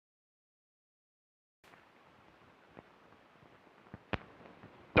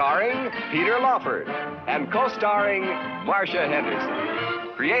Starring Peter Lawford and co-starring Marcia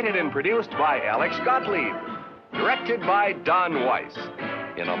Henderson. Created and produced by Alex Gottlieb. Directed by Don Weiss.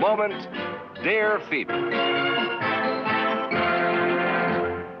 In a moment, Dear Phoebe.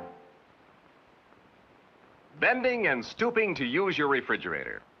 Bending and stooping to use your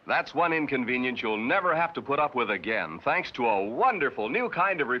refrigerator. That's one inconvenience you'll never have to put up with again, thanks to a wonderful new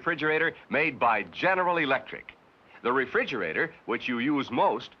kind of refrigerator made by General Electric. The refrigerator, which you use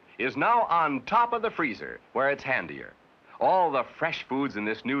most, is now on top of the freezer, where it's handier. All the fresh foods in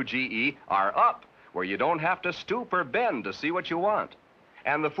this new GE are up, where you don't have to stoop or bend to see what you want.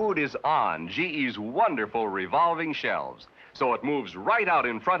 And the food is on GE's wonderful revolving shelves, so it moves right out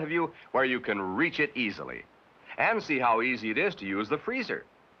in front of you where you can reach it easily. And see how easy it is to use the freezer.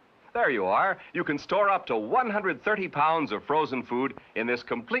 There you are. You can store up to 130 pounds of frozen food in this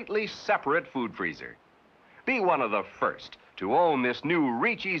completely separate food freezer. Be one of the first to own this new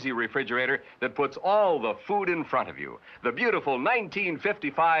Reach Easy refrigerator that puts all the food in front of you. The beautiful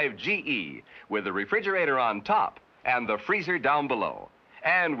 1955 GE with the refrigerator on top and the freezer down below.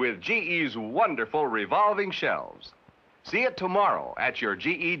 And with GE's wonderful revolving shelves. See it tomorrow at your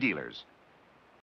GE dealers.